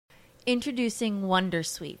Introducing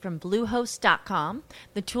Wondersuite from Bluehost.com,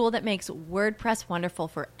 the tool that makes WordPress wonderful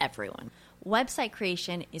for everyone. Website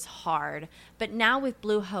creation is hard, but now with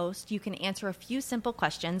Bluehost, you can answer a few simple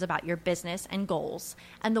questions about your business and goals,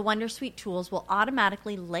 and the Wondersuite tools will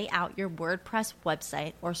automatically lay out your WordPress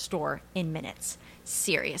website or store in minutes.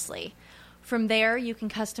 Seriously. From there, you can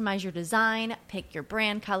customize your design, pick your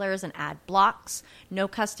brand colors, and add blocks. No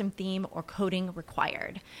custom theme or coding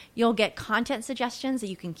required. You'll get content suggestions that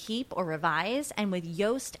you can keep or revise, and with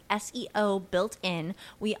Yoast SEO built in,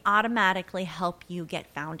 we automatically help you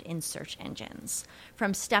get found in search engines.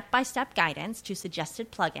 From step-by-step guidance to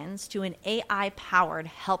suggested plugins to an AI-powered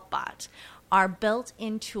help bot, our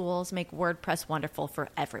built-in tools make WordPress wonderful for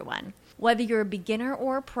everyone. Whether you're a beginner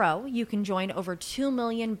or a pro, you can join over 2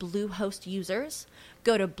 million Bluehost users.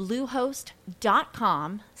 Go to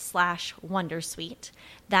bluehost.com/wondersuite.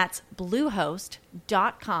 That's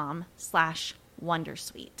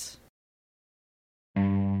bluehost.com/wondersuite.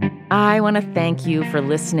 I want to thank you for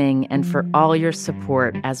listening and for all your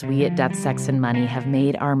support as we at Death, Sex, and Money have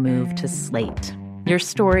made our move to Slate. Your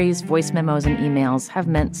stories, voice memos, and emails have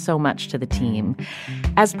meant so much to the team.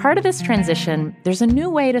 As part of this transition, there's a new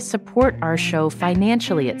way to support our show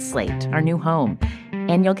financially at Slate, our new home,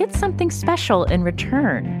 and you'll get something special in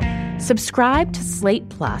return. Subscribe to Slate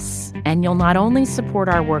Plus, and you'll not only support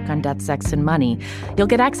our work on Death, Sex, and Money, you'll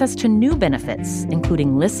get access to new benefits,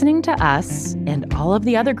 including listening to us and all of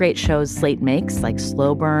the other great shows Slate makes, like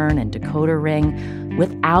Slow Burn and Decoder Ring,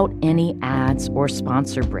 without any ads or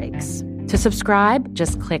sponsor breaks. To subscribe,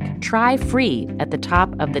 just click Try Free at the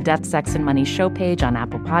top of the Death, Sex, and Money show page on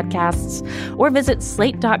Apple Podcasts or visit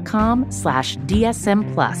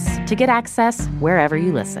slate.com/DSM Plus to get access wherever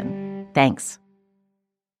you listen. Thanks.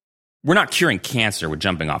 We're not curing cancer with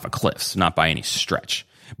jumping off of cliffs, not by any stretch.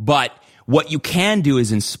 But what you can do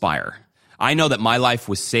is inspire. I know that my life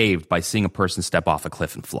was saved by seeing a person step off a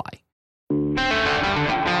cliff and fly.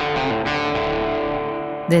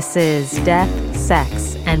 This is Death,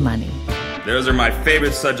 Sex, and Money. Those are my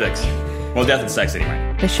favorite subjects. Well, death and sex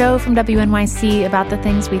anyway. The show from WNYC about the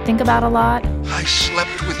things we think about a lot. I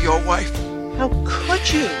slept with your wife. How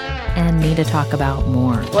could you? And need to talk about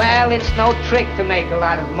more. Well, it's no trick to make a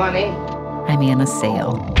lot of money. I'm Anna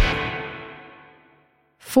Sale.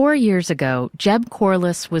 4 years ago, Jeb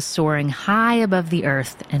Corliss was soaring high above the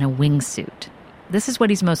earth in a wingsuit. This is what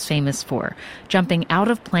he's most famous for, jumping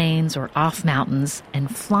out of planes or off mountains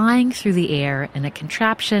and flying through the air in a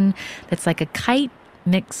contraption that's like a kite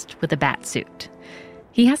mixed with a batsuit.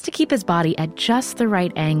 He has to keep his body at just the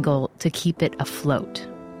right angle to keep it afloat.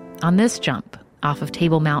 On this jump, off of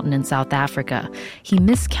Table Mountain in South Africa, he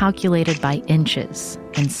miscalculated by inches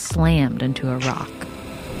and slammed into a rock.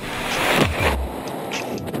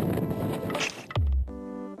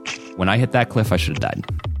 When I hit that cliff, I should have died.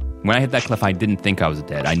 When I hit that cliff, I didn't think I was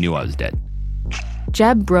dead. I knew I was dead.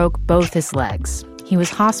 Jeb broke both his legs. He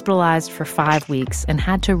was hospitalized for 5 weeks and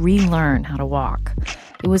had to relearn how to walk.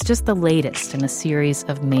 It was just the latest in a series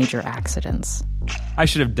of major accidents. I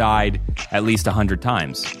should have died at least 100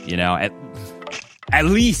 times, at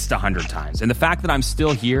least 100 times. And the fact that I'm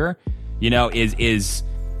still here, is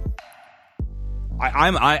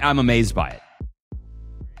I'm amazed by it.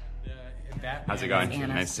 How's it going?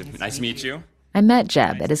 Nice to meet you. I met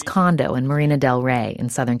Jeb at his condo in Marina del Rey in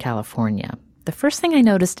Southern California. The first thing I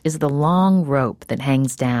noticed is the long rope that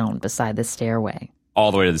hangs down beside the stairway.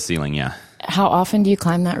 All the way to the ceiling, yeah. How often do you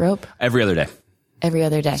climb that rope? Every other day. Every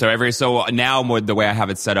other day. So now the way I have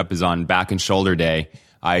it set up is on back and shoulder day.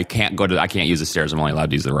 I can't use the stairs. I'm only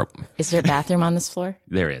allowed to use the rope. Is there a bathroom on this floor?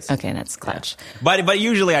 There is. Okay, that's clutch. Yeah. But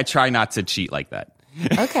usually I try not to cheat like that.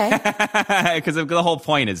 Okay. Because the whole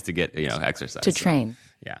point is to get exercise. To train.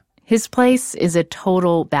 Yeah. His place is a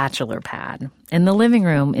total bachelor pad. In the living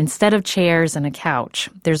room, instead of chairs and a couch,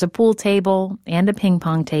 there's a pool table and a ping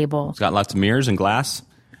pong table. It's got lots of mirrors and glass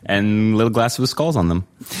and little glasses with skulls on them.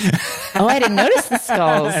 Oh, I didn't notice the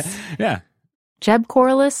skulls. Yeah. Jeb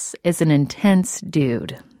Corliss is an intense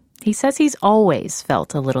dude. He says he's always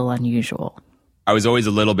felt a little unusual. I was always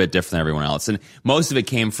a little bit different than everyone else. And most of it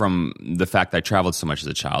came from the fact that I traveled so much as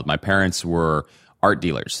a child. My parents were art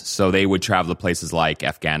dealers. So they would travel to places like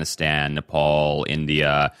Afghanistan, Nepal,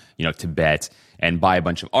 India, Tibet, and buy a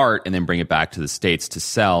bunch of art and then bring it back to the States to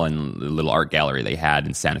sell in the little art gallery they had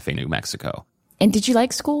in Santa Fe, New Mexico. And did you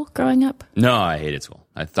like school growing up? No, I hated school.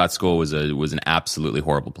 I thought school was an absolutely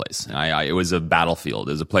horrible place. It was a battlefield.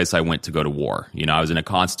 It was a place I went to go to war. I was in a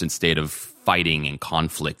constant state of fighting and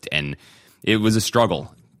conflict, and it was a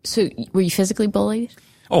struggle. So were you physically bullied?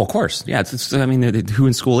 Oh, of course. Yeah. Who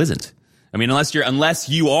in school isn't? I mean, unless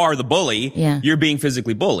you are the bully, you're being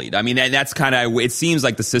physically bullied. I mean, that's kind of, it seems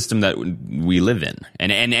like the system that we live in.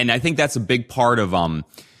 And I think that's a big part of,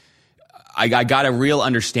 I got a real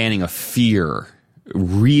understanding of fear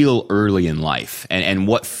real early in life and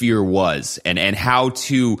what fear was and how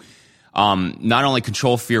to, not only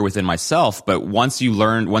control fear within myself, but once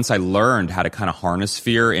I learned how to kind of harness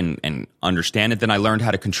fear and understand it, then I learned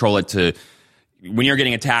how to control it to, when you're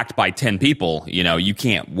getting attacked by 10 people, you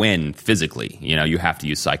can't win physically. You have to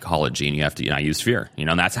use psychology and you have to, I use fear,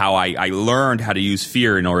 and that's how I learned how to use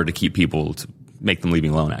fear in order to keep people, to make them leave me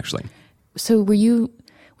alone, actually. So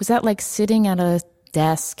was that like sitting at a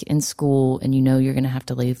desk in school and you're going to have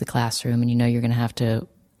to leave the classroom and you're going to have to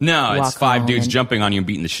No, it's 5 dudes jumping on you and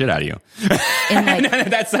beating the shit out of you.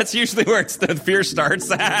 And that's usually where the fear starts.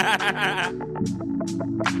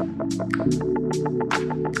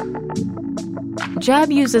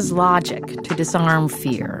 Jeb uses logic to disarm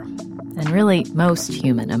fear, and really most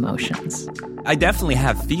human emotions. I definitely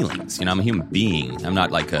have feelings. I'm a human being. I'm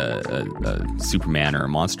not like a Superman or a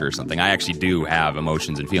monster or something. I actually do have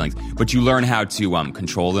emotions and feelings. But you learn how to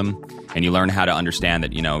control them, and you learn how to understand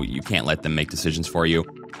that, you can't let them make decisions for you.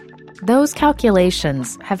 Those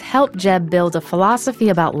calculations have helped Jeb build a philosophy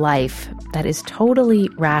about life that is totally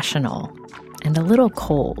rational and a little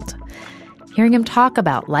cold. Hearing him talk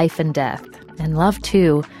about life and death, and love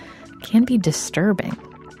too, can be disturbing.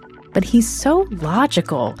 But he's so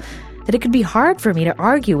logical that it could be hard for me to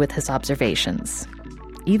argue with his observations,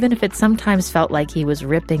 even if it sometimes felt like he was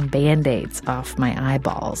ripping Band-Aids off my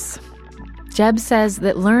eyeballs. Jeb says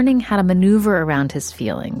that learning how to maneuver around his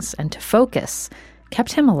feelings and to focus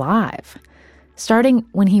kept him alive, starting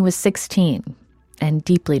when he was 16 and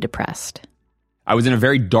deeply depressed. I was in a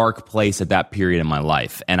very dark place at that period in my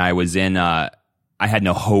life, and I was in, I had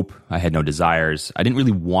no hope, I had no desires, I didn't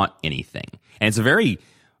really want anything. And it's a very,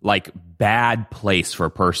 bad place for a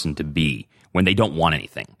person to be when they don't want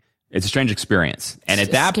anything. It's a strange experience. And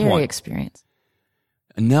at that point... Scary experience.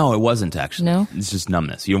 No, it wasn't actually. No? It's just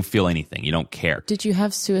numbness. You don't feel anything. You don't care. Did you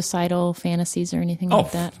have suicidal fantasies or anything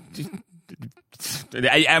like that?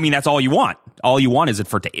 I mean, that's all you want. All you want is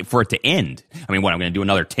for it to end. I mean, what, I'm going to do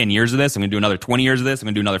another 10 years of this? I'm going to do another 20 years of this? I'm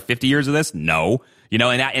going to do another 50 years of this? No.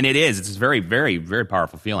 And it is. It's a very, very, very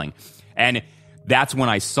powerful feeling. And that's when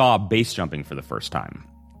I saw base jumping for the first time.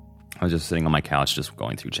 I was just sitting on my couch, just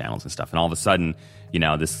going through channels and stuff. And all of a sudden,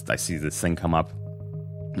 I see this thing come up,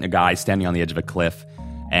 a guy standing on the edge of a cliff.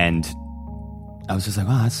 And I was just like,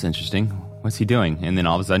 wow, that's interesting. What's he doing? And then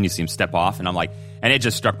all of a sudden you see him step off. And I'm like, and it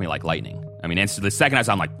just struck me like lightning. I mean, instantly, the second I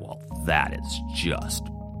saw it, I'm like, well, that is just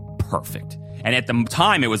perfect. And at the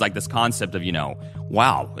time, it was like this concept of,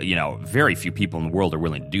 wow, very few people in the world are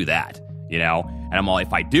willing to do that, And I'm all,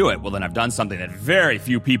 if I do it, well, then I've done something that very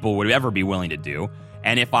few people would ever be willing to do.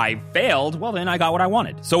 And if I failed, well, then I got what I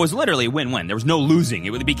wanted. So it was literally a win-win. There was no losing.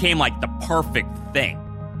 It became like the perfect thing.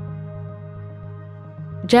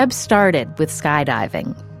 Jeb started with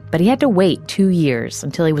skydiving, but he had to wait 2 years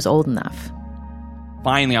until he was old enough.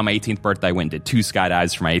 Finally, on my 18th birthday, I went and did 2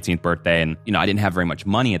 skydives for my 18th birthday. And, I didn't have very much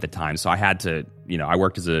money at the time. So I had to, I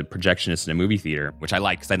worked as a projectionist in a movie theater, which I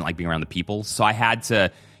liked because I didn't like being around the people. So I had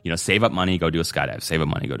to, save up money, go do a skydive, save up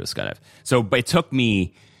money, go do a skydive. So, but it took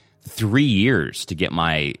me 3 years to get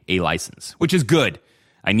my A license, which is good.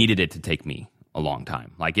 I needed it to take me a long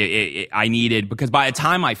time. I needed, because by the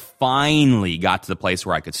time I finally got to the place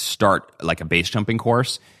where I could start like a base jumping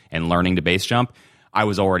course and learning to base jump, I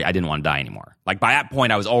didn't want to die anymore. By that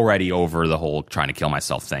point, I was already over the whole trying to kill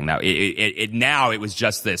myself thing. Now, it was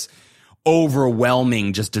just this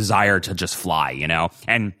overwhelming just desire to just fly,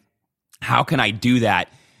 And how can I do that,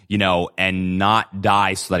 and not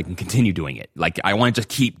die so that I can continue doing it? I want to just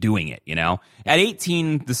keep doing it, At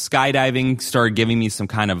 18, the skydiving started giving me some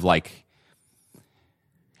kind of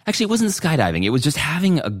actually, it wasn't the skydiving. It was just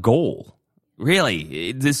having a goal.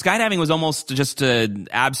 Really, the skydiving was almost just an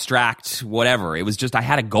abstract whatever. It was just, I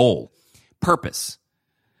had a goal, purpose,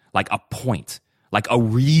 a point, a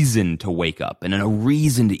reason to wake up and a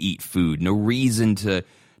reason to eat food and a reason to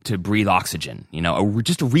breathe oxygen,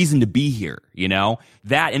 just a reason to be here,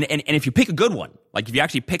 that. And if you pick a good one, if you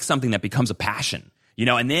actually pick something that becomes a passion,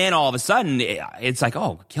 and then all of a sudden it's like,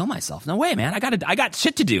 oh, kill myself. No way, man. I got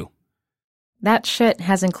shit to do. That shit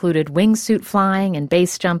has included wingsuit flying and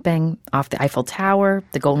base jumping off the Eiffel Tower,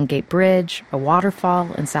 the Golden Gate Bridge, a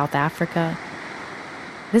waterfall in South Africa.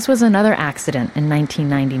 This was another accident in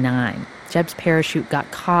 1999. Jeb's parachute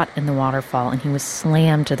got caught in the waterfall and he was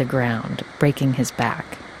slammed to the ground, breaking his back.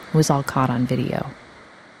 It was all caught on video.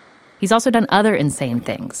 He's also done other insane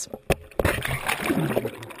things,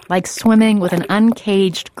 like swimming with an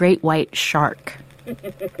uncaged great white shark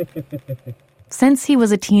Since he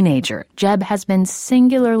was a teenager, Jeb has been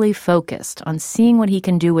singularly focused on seeing what he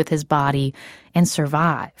can do with his body and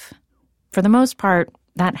survive. For the most part,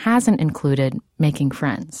 that hasn't included making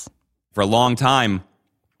friends. For a long time,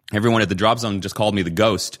 everyone at the drop zone just called me the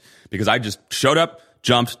ghost because I just showed up,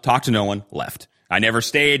 jumped, talked to no one, left. I never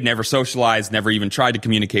stayed, never socialized, never even tried to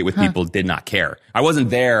communicate with people, did not care. I wasn't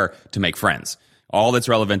there to make friends. All that's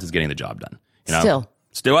relevant is getting the job done. You know?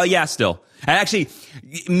 Still. And actually,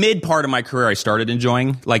 mid part of my career, I started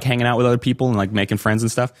enjoying like hanging out with other people and like making friends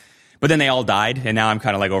and stuff. But then they all died, and now I'm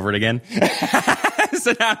kind of like over it again.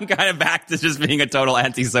 So now I'm kind of back to just being a total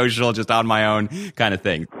antisocial, just on my own kind of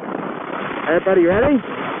thing. Everybody ready?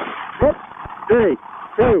 3,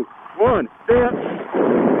 2, 1, stand.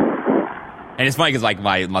 And it's funny because like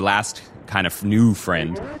my last kind of new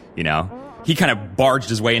friend, you know, he kind of barged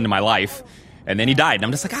his way into my life. And then he died, and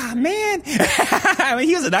I'm just like, man. I mean,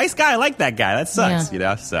 he was a nice guy. I like that guy. That sucks, you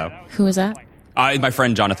know. So who was that? My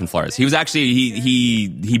friend Jonathan Flores. He was actually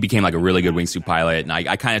he became like a really good wingsuit pilot, and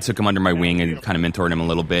I kind of took him under my wing and kind of mentored him a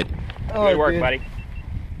little bit. Good work, buddy.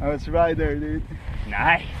 I was right there, dude.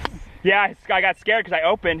 Nice. Yeah, I got scared because I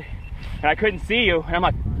opened and I couldn't see you, and I'm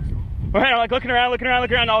like looking around,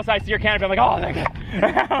 and all of a sudden I see your canopy. I'm like, oh, thank you.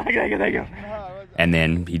 thank you. And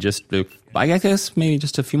then he just, I guess maybe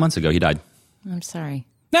just a few months ago, he died. I'm sorry.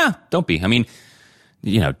 Nah, don't be. I mean,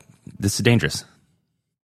 you know, this is dangerous.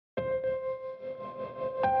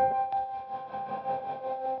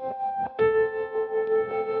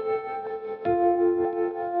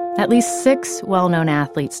 At least 6 well-known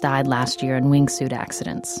athletes died last year in wingsuit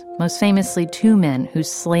accidents, most famously 2 men who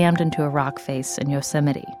slammed into a rock face in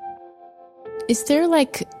Yosemite. Is there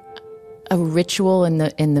like a ritual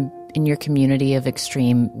in your community of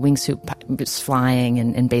extreme wingsuit flying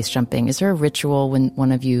and base jumping? Is there a ritual when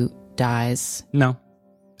one of you dies? No.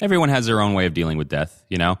 Everyone has their own way of dealing with death,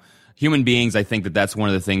 you know? Human beings, I think that's one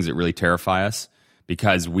of the things that really terrify us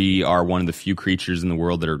because we are one of the few creatures in the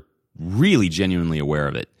world that are really genuinely aware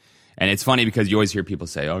of it. And it's funny because you always hear people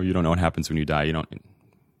say, oh, you don't know what happens when you die. You don't.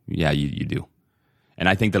 Yeah, you do. And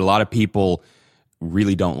I think that a lot of people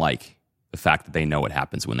really don't like the fact that they know what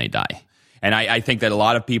happens when they die. And I think that a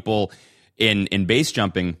lot of people in base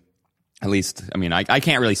jumping, at least, I mean, I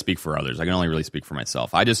can't really speak for others. I can only really speak for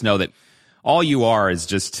myself. I just know that all you are is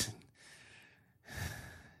just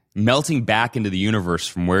melting back into the universe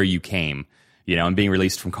from where you came, you know, and being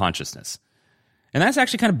released from consciousness. And that's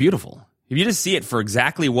actually kind of beautiful. If you just see it for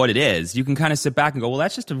exactly what it is, you can kind of sit back and go, well,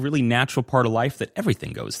 that's just a really natural part of life that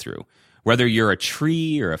everything goes through. Whether you're a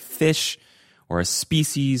tree or a fish or a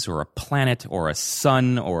species or a planet or a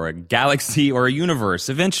sun or a galaxy or a universe,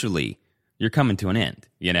 eventually you're coming to an end,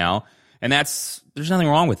 you know? And there's nothing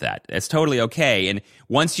wrong with that. It's totally okay. And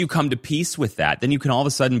once you come to peace with that, then you can all of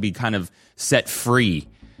a sudden be kind of set free,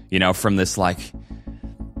 you know, from this like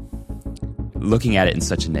looking at it in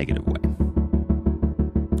such a negative way.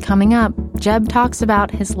 Coming up, Jeb talks about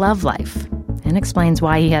his love life and explains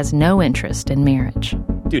why he has no interest in marriage.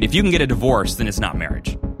 Dude, if you can get a divorce, then it's not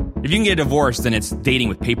marriage. If you can get a divorce, then it's dating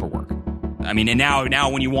with paperwork. I mean, and now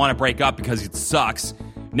when you want to break up because it sucks,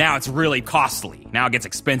 now it's really costly. Now it gets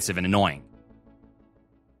expensive and annoying.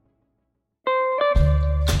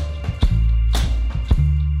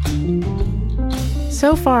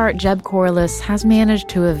 So far, Jeb Corliss has managed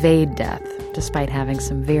to evade death, despite having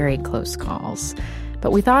some very close calls.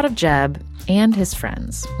 But we thought of Jeb and his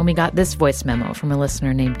friends when we got this voice memo from a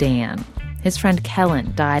listener named Dan. His friend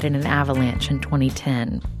Kellen died in an avalanche in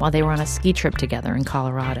 2010 while they were on a ski trip together in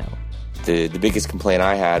Colorado. The biggest complaint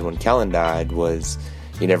I had when Kellen died was,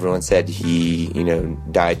 everyone said he,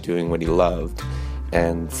 died doing what he loved.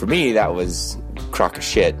 And for me, that was a crock of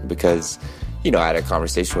shit because, I had a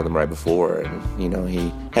conversation with him right before and,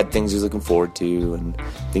 he had things he was looking forward to and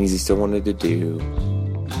things he still wanted to do.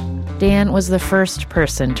 Dan was the first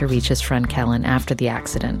person to reach his friend Kellen after the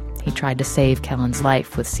accident. He tried to save Kellen's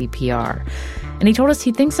life with CPR. And he told us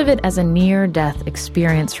he thinks of it as a near-death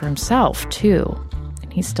experience for himself, too.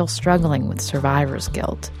 And he's still struggling with survivor's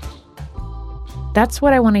guilt. That's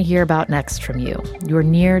what I want to hear about next from you, your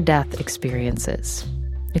near-death experiences.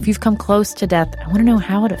 If you've come close to death, I want to know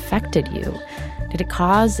how it affected you. Did it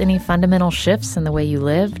cause any fundamental shifts in the way you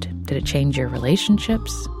lived? Did it change your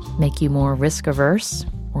relationships? Make you more risk-averse?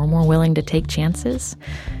 Or more willing to take chances?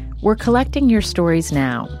 We're collecting your stories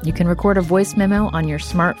now. You can record a voice memo on your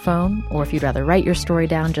smartphone, or if you'd rather write your story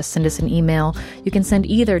down, just send us an email. You can send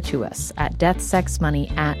either to us at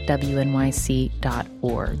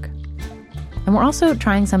deathsexmoney@wnyc.org. And we're also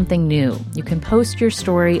trying something new. You can post your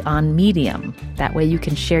story on Medium. That way you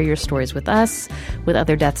can share your stories with us, with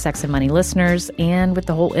other Death, Sex, and Money listeners, and with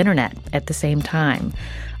the whole internet at the same time.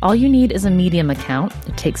 All you need is a Medium account.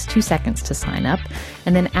 It takes 2 seconds to sign up.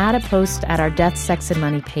 And then add a post at our Death, Sex, and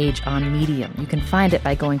Money page on Medium. You can find it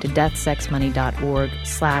by going to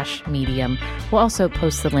deathsexmoney.org/medium. We'll also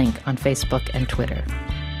post the link on Facebook and Twitter.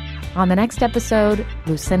 On the next episode,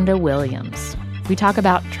 Lucinda Williams. We talk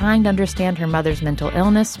about trying to understand her mother's mental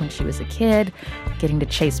illness when she was a kid, getting to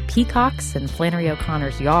chase peacocks in Flannery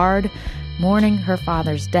O'Connor's yard, mourning her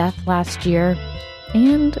father's death last year,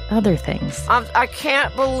 and other things. I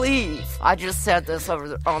can't believe I just said this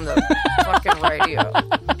on the fucking radio.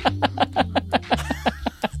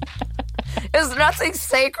 Is nothing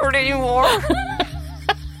sacred anymore?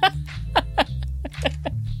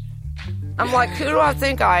 I'm like, who do I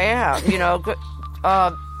think I am? You know,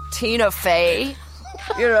 Tina Fey,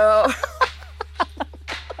 you know.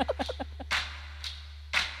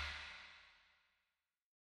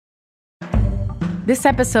 This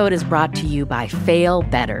episode is brought to you by Fail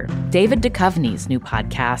Better, David Duchovny's new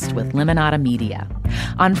podcast with Limonada Media.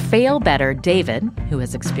 On Fail Better, David, who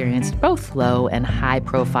has experienced both low and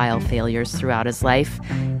high-profile failures throughout his life,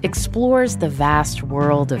 explores the vast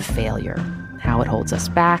world of failure, how it holds us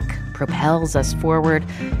back, propels us forward,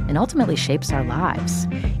 and ultimately shapes our lives.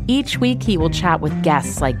 Each week, he will chat with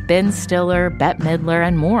guests like Ben Stiller, Bette Midler,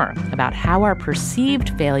 and more about how our perceived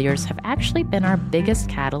failures have actually been our biggest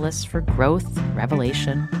catalysts for growth,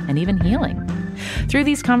 revelation, and even healing. Through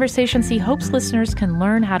these conversations, he hopes listeners can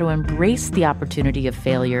learn how to embrace the opportunity of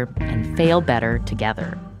failure and fail better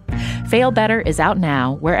together. Fail Better is out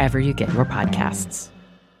now wherever you get your podcasts.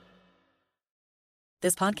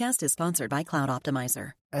 This podcast is sponsored by Cloud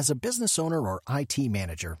Optimizer. As a business owner or IT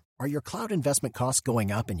manager, are your cloud investment costs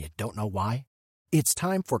going up and you don't know why? It's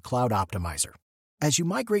time for Cloud Optimizer. As you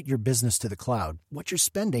migrate your business to the cloud, what you're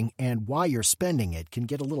spending and why you're spending it can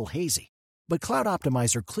get a little hazy. But Cloud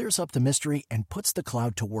Optimizer clears up the mystery and puts the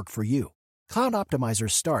cloud to work for you. Cloud Optimizer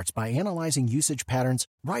starts by analyzing usage patterns,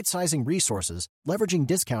 right-sizing resources, leveraging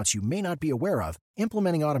discounts you may not be aware of,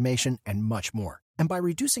 implementing automation, and much more. And by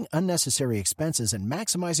reducing unnecessary expenses and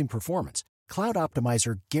maximizing performance, Cloud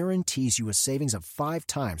Optimizer guarantees you a savings of 5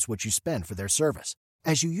 times what you spend for their service.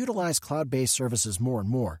 As you utilize cloud-based services more and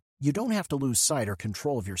more, you don't have to lose sight or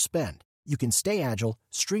control of your spend. You can stay agile,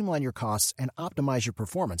 streamline your costs, and optimize your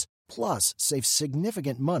performance, plus save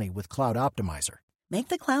significant money with Cloud Optimizer. Make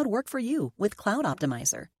the cloud work for you with Cloud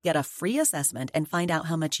Optimizer. Get a free assessment and find out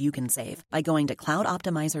how much you can save by going to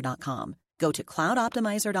cloudoptimizer.com. Go to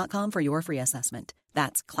cloudoptimizer.com for your free assessment.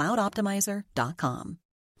 That's cloudoptimizer.com.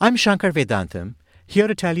 I'm Shankar Vedantam, here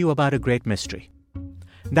to tell you about a great mystery.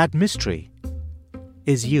 That mystery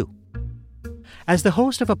is you. As the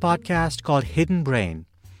host of a podcast called Hidden Brain,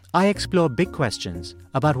 I explore big questions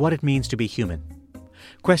about what it means to be human.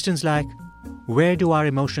 Questions like, where do our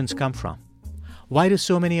emotions come from? Why do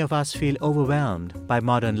so many of us feel overwhelmed by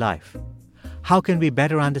modern life? How can we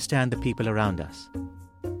better understand the people around us?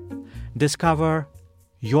 Discover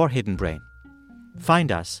your hidden brain.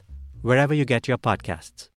 Find us wherever you get your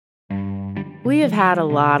podcasts. We have had a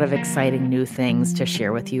lot of exciting new things to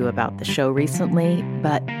share with you about the show recently,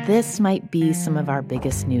 but this might be some of our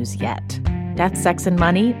biggest news yet. Death, Sex, and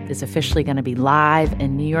Money is officially going to be live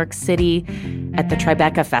in New York City at the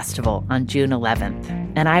Tribeca Festival on June 11th.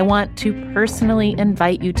 And I want to personally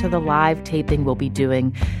invite you to the live taping we'll be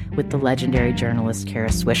doing with the legendary journalist Kara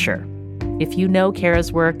Swisher. If you know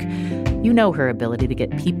Kara's work, you know her ability to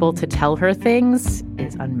get people to tell her things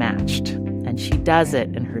is unmatched. And she does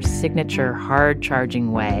it in her signature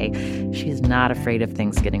hard-charging way. She's not afraid of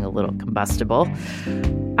things getting a little combustible.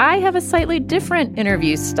 I have a slightly different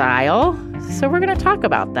interview style, so we're going to talk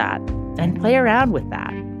about that and play around with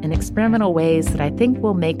that in experimental ways that I think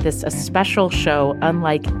will make this a special show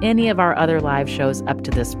unlike any of our other live shows up to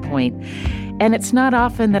this point. And it's not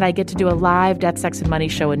often that I get to do a live Death, Sex, and Money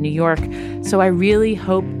show in New York, so I really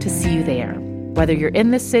hope to see you there. Whether you're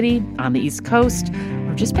in the city, on the East Coast,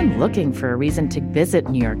 or just been looking for a reason to visit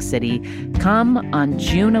New York City, come on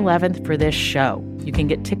June 11th for this show. You can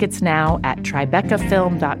get tickets now at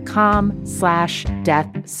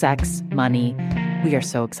tribecafilm.com/deathsexmoney. We are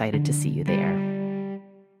so excited to see you there.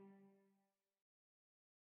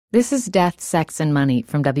 This is Death, Sex, and Money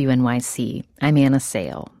from WNYC. I'm Anna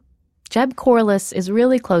Sale. Jeb Corliss is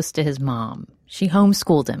really close to his mom. She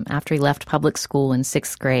homeschooled him after he left public school in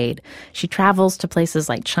 6th grade. She travels to places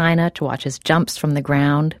like China to watch his jumps from the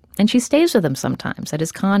ground, and she stays with him sometimes at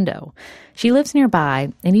his condo. She lives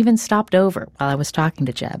nearby and even stopped over while I was talking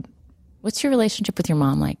to Jeb. What's your relationship with your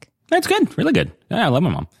mom like? It's good. Really good. Yeah, I love my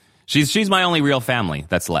mom. She's my only real family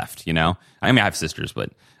that's left, I mean, I have sisters,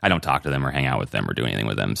 but I don't talk to them or hang out with them or do anything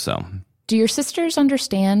with them, so. Do your sisters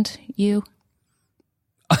understand you?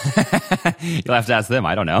 You'll have to ask them.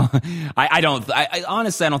 I don't know. I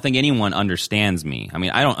honestly, I don't think anyone understands me. I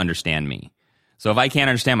mean, I don't understand me. So if I can't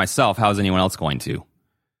understand myself, how is anyone else going to?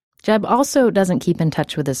 Jeb also doesn't keep in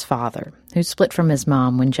touch with his father, who split from his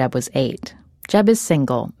mom when Jeb was 8. Jeb is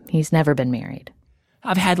single. He's never been married.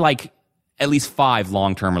 I've had at least 5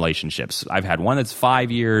 long-term relationships. I've had one that's 5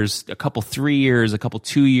 years, a couple 3 years, a couple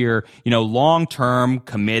 2-year, long-term,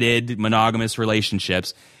 committed, monogamous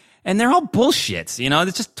relationships. And they're all bullshit,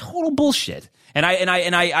 it's just total bullshit. And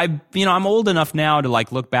I'm old enough now to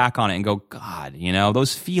look back on it and go, God,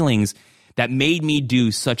 those feelings that made me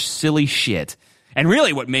do such silly shit. And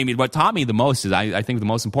really what taught me the most is I think the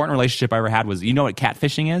most important relationship I ever had was, what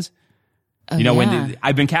catfishing is? Oh, when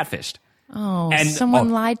I've been catfished. Oh, and someone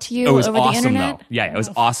lied to you over the awesome, internet? Though. Yeah, it was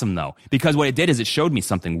awesome though. Because what it did is it showed me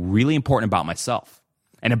something really important about myself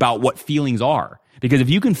and about what feelings are. Because if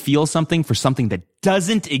you can feel something for something that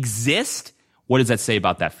doesn't exist, what does that say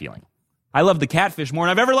about that feeling? I love the catfish more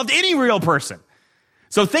than I've ever loved any real person.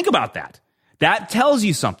 So think about that. That tells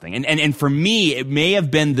you something. And for me, it may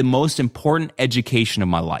have been the most important education of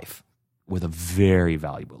my life with a very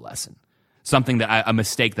valuable lesson. Something a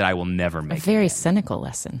mistake that I will never make. A very cynical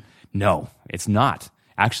lesson. No, it's not.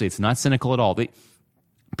 Actually, it's not cynical at all.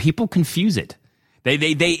 People confuse it. They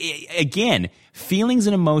again, feelings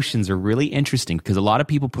and emotions are really interesting because a lot of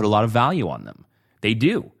people put a lot of value on them. They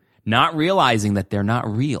do, not realizing that they're not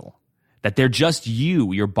real, that they're just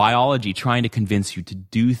your biology trying to convince you to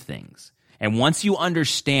do things. And once you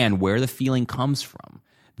understand where the feeling comes from,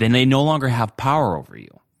 then they no longer have power over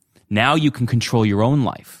you. Now you can control your own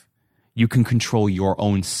life. You can control your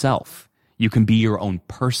own self. You can be your own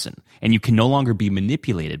person, and you can no longer be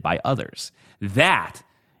manipulated by others. That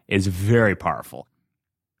is very powerful.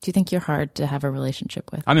 Do you think you're hard to have a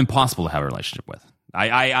relationship with? I'm impossible to have a relationship with.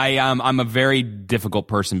 I'm a very difficult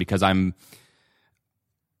person because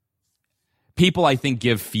people, I think,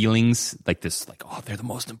 give feelings they're the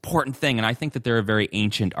most important thing, and I think that they're a very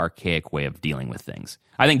ancient, archaic way of dealing with things.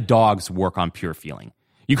 I think dogs work on pure feeling.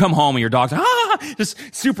 You come home and your dog's just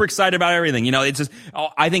super excited about everything. It's just,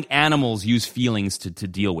 I think animals use feelings to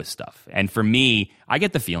deal with stuff. And for me, I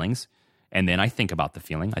get the feelings, and then I think about the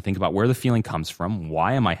feeling. I think about where the feeling comes from.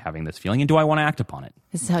 Why am I having this feeling? And do I want to act upon it?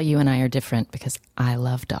 This is how you and I are different because I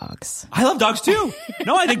love dogs. I love dogs too.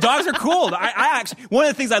 No, I think dogs are cool. I actually, one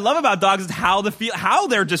of the things I love about dogs is how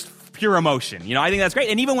they're just pure emotion. I think that's great.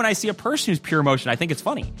 And even when I see a person who's pure emotion, I think it's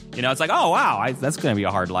funny. It's like, oh, wow, that's going to be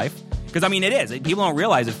a hard life. Because, I mean, it is. People don't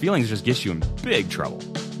realize that feelings just get you in big trouble.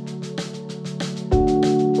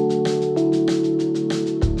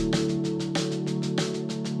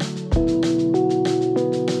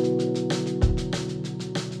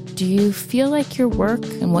 Do you feel like your work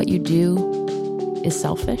and what you do is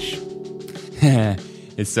selfish?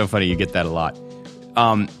 It's so funny. You get that a lot.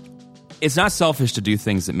 It's not selfish to do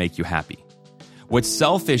things that make you happy. What's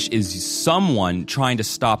selfish is someone trying to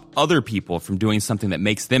stop other people from doing something that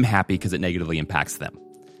makes them happy because it negatively impacts them.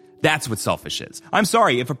 That's what selfish is. I'm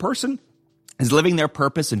sorry, if a person is living their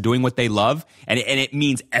purpose and doing what they love, and it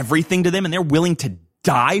means everything to them, and they're willing to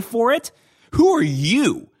die for it, who are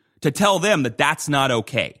you to tell them that that's not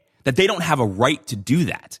okay, that they don't have a right to do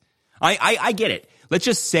that? I get it. Let's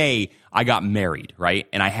just say I got married, right,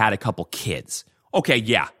 and I had a couple kids. Okay,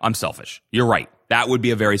 yeah, I'm selfish. You're right. That would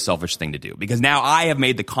be a very selfish thing to do because now I have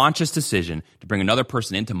made the conscious decision to bring another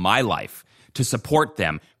person into my life to support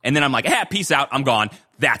them. And then I'm like, peace out. I'm gone.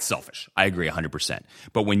 That's selfish. I agree 100%.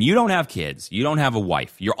 But when you don't have kids, you don't have a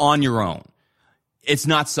wife, you're on your own. It's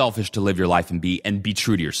not selfish to live your life and be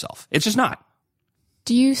true to yourself. It's just not.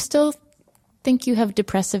 Do you still think you have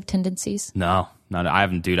depressive tendencies? No, I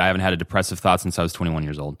haven't, dude. I haven't had a depressive thought since I was 21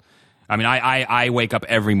 years old. I mean, I wake up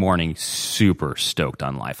every morning super stoked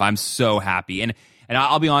on life. I'm so happy. And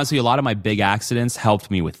I'll be honest with you, a lot of my big accidents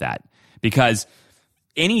helped me with that. Because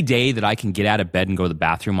any day that I can get out of bed and go to the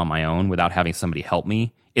bathroom on my own without having somebody help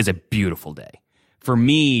me is a beautiful day. For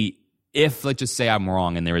me, if, let's just say I'm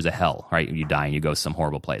wrong and there is a hell, right? You die and you go some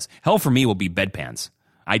horrible place. Hell for me will be bedpans.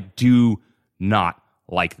 I do not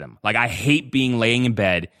like them. Like, I hate laying in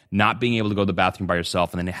bed, not being able to go to the bathroom by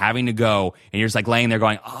yourself, and then having to go, and you're just like laying there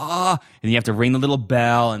going, and you have to ring the little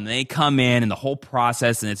bell, and they come in, and the whole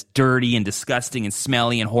process, and it's dirty and disgusting and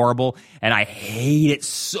smelly and horrible, and I hate it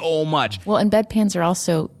so much. Well, and bedpans are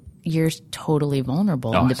also, you're totally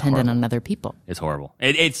vulnerable and dependent on other people. It's horrible.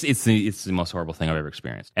 It's the most horrible thing I've ever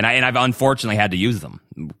experienced. And I've unfortunately had to use them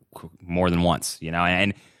more than once,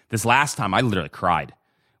 and this last time I literally cried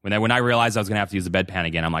When I realized I was going to have to use the bedpan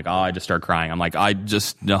again, I'm like, oh, I just start crying. I'm like,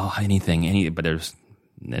 anything, but there's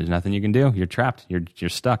nothing you can do. You're trapped. You're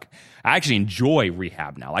stuck. I actually enjoy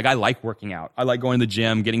rehab now. Like, I like working out. I like going to the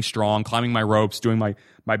gym, getting strong, climbing my ropes, doing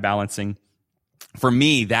my balancing. For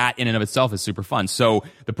me, that in and of itself is super fun. So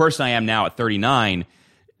the person I am now at 39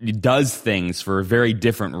 does things for a very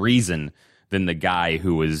different reason than the guy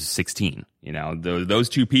who was 16. You know, those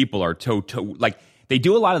two people are like, they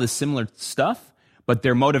do a lot of the similar stuff, but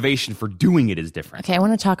their motivation for doing it is different. Okay, I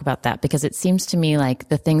want to talk about that because it seems to me like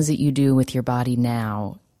the things that you do with your body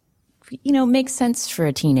now, you know, makes sense for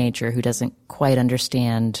a teenager who doesn't quite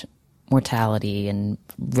understand mortality and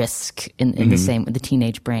risk in the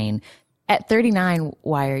teenage brain. At 39,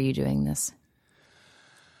 why are you doing this?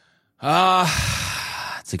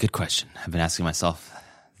 That's a good question. I've been asking myself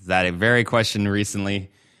that very question recently.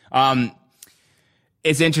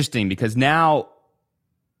 It's interesting because now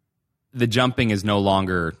the jumping is no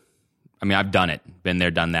longer, I mean, I've done it, been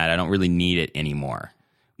there, done that. I don't really need it anymore.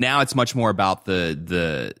 Now it's much more about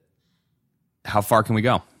the how far can we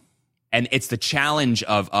go? And it's the challenge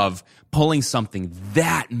of pulling something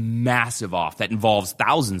that massive off that involves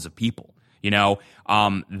thousands of people, you know,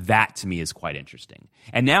 that to me is quite interesting.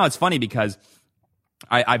 And now it's funny because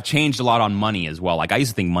I've changed a lot on money as well. Like, I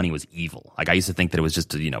used to think money was evil. Like, I used to think that it was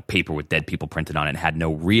just, you know, paper with dead people printed on it and had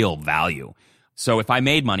no real value. So if I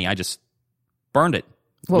made money, I just burned it.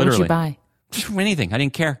 What literally. would you buy? Anything. I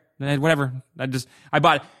didn't care. Whatever. I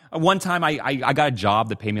bought, one time I got a job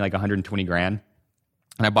that paid me like 120 grand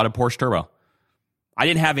and I bought a Porsche Turbo. I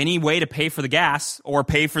didn't have any way to pay for the gas or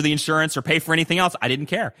pay for the insurance or pay for anything else. I didn't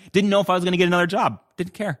care. Didn't know if I was going to get another job.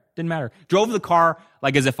 Didn't care. Didn't matter. Drove the car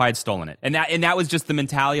like as if I had stolen it. And that was just the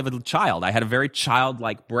mentality of a child. I had a very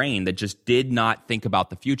childlike brain that just did not think about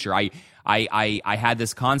the future. I had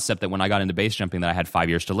this concept that when I got into base jumping that I had 5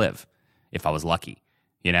 years to live, if I was lucky,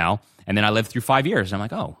 you know? And then I lived through 5 years. And I'm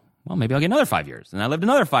like, oh, well, maybe I'll get another 5 years. And I lived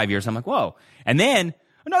another 5 years. I'm like, whoa. And then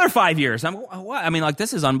another 5 years. I'm what? I mean, like,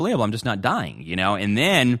 this is unbelievable. I'm just not dying, you know? And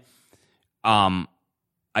then I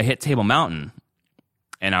hit Table Mountain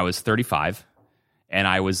and I was 35 and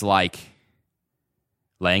I was like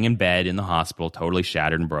laying in bed in the hospital, totally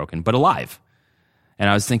shattered and broken, but alive. And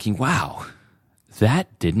I was thinking, wow,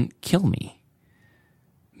 that didn't kill me.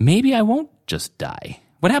 Maybe I won't just die.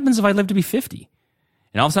 What happens if I live to be 50?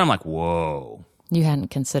 And all of a sudden I'm like, whoa. You hadn't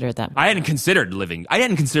considered that. I hadn't considered living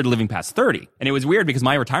past 30. And it was weird because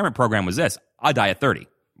my retirement program was this. I die at 30.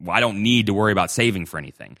 Well, I don't need to worry about saving for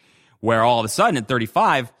anything. Where all of a sudden at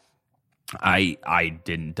 35, I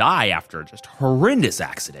didn't die after just horrendous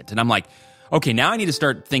accident. And I'm like, okay, now I need to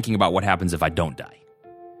start thinking about what happens if I don't die.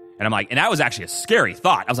 And I'm like, and that was actually a scary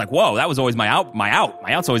thought. I was like, whoa, that was always my out. My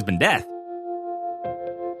out's always been death.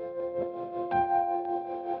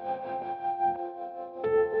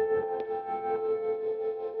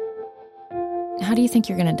 How do you think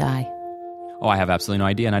you're going to die? Oh, I have absolutely no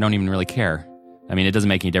idea, and I don't even really care. I mean, it doesn't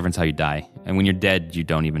make any difference how you die. And when you're dead, you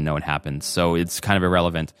don't even know what happens. So it's kind of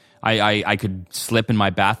irrelevant. I could slip in my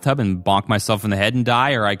bathtub and bonk myself in the head and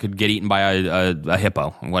die, or I could get eaten by a hippo,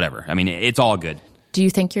 whatever. I mean, it's all good. Do you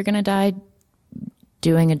think you're going to die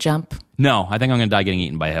doing a jump? No, I think I'm going to die getting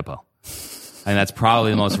eaten by a hippo. And that's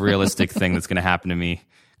probably the most realistic thing that's going to happen to me.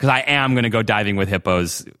 Because I am going to go diving with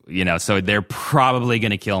hippos, you know, so they're probably going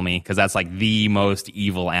to kill me because that's like the most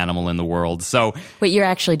evil animal in the world. So, wait, you're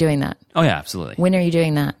actually doing that? Oh, yeah, absolutely. When are you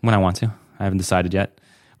doing that? When I want to. I haven't decided yet.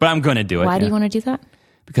 But I'm going to do it. Why do you want to do that?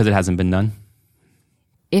 Because it hasn't been done.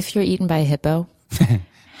 If you're eaten by a hippo,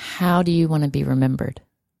 how do you want to be remembered?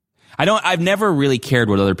 I've never really cared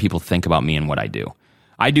what other people think about me and what I do.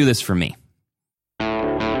 I do this for me.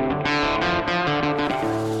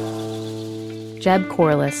 Jeb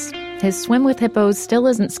Corliss. His swim with hippos still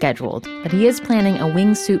isn't scheduled, but he is planning a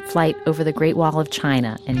wingsuit flight over the Great Wall of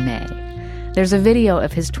China in May. There's a video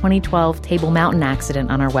of his 2012 Table Mountain accident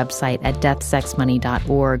on our website at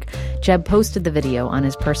deathsexmoney.org. Jeb posted the video on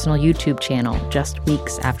his personal YouTube channel just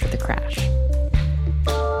weeks after the crash.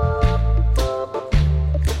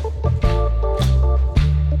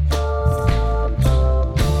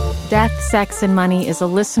 Death, Sex, and Money is a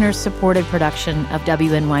listener-supported production of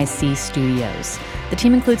WNYC Studios. The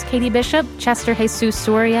team includes Katie Bishop, Chester Jesus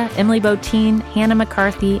Soria, Emily Botine, Hannah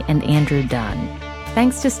McCarthy, and Andrew Dunn.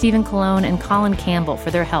 Thanks to Stephen Colon and Colin Campbell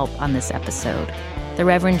for their help on this episode. The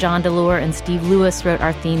Reverend John DeLore and Steve Lewis wrote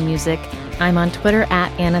our theme music. I'm on Twitter at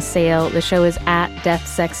Anna Sale. The show is at Death,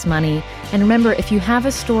 Sex, Money. And remember, if you have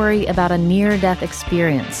a story about a near-death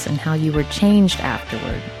experience and how you were changed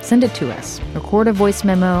afterward, send it to us. Record a voice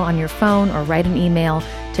memo on your phone or write an email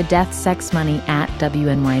to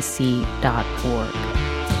deathsexmoney@wnyc.org.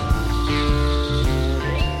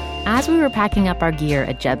 As we were packing up our gear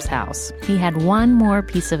at Jeb's house, he had one more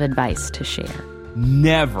piece of advice to share.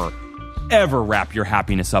 Never, ever wrap your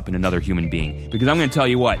happiness up in another human being. Because I'm going to tell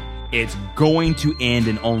you what, it's going to end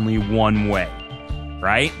in only one way.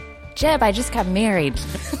 Right? Jeb, I just got married.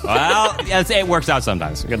 Well, it works out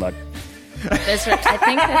sometimes. Good luck. I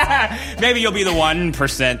think that's... Maybe you'll be the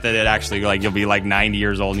 1% that it actually, like, you'll be like 90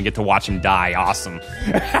 years old and you get to watch him die. Awesome.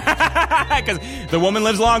 Because the woman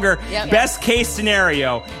lives longer. Yep. Best case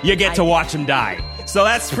scenario, you get to watch him die. So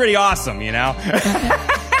that's pretty awesome, you know?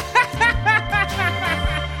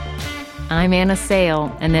 I'm Anna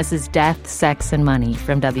Sale, and this is Death, Sex, and Money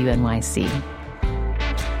from WNYC.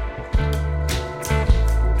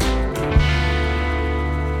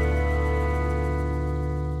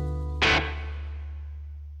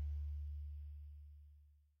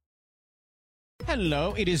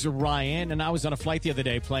 Hello, it is Ryan, and I was on a flight the other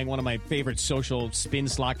day playing one of my favorite social spin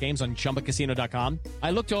slot games on ChumbaCasino.com.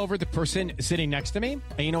 I looked over at the person sitting next to me,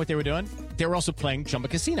 and you know what they were doing? They were also playing Chumba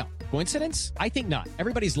Casino. Coincidence? I think not.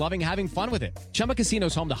 Everybody's loving having fun with it. Chumba Casino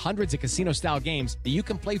is home to hundreds of casino-style games that you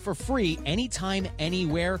can play for free anytime,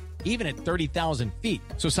 anywhere, even at 30,000 feet.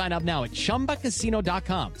 So sign up now at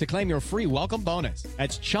ChumbaCasino.com to claim your free welcome bonus.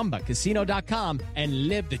 That's ChumbaCasino.com and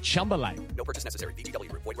live the Chumba life. No purchase necessary.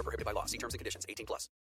 VGW. Void where prohibited by law. See terms and conditions. 18+.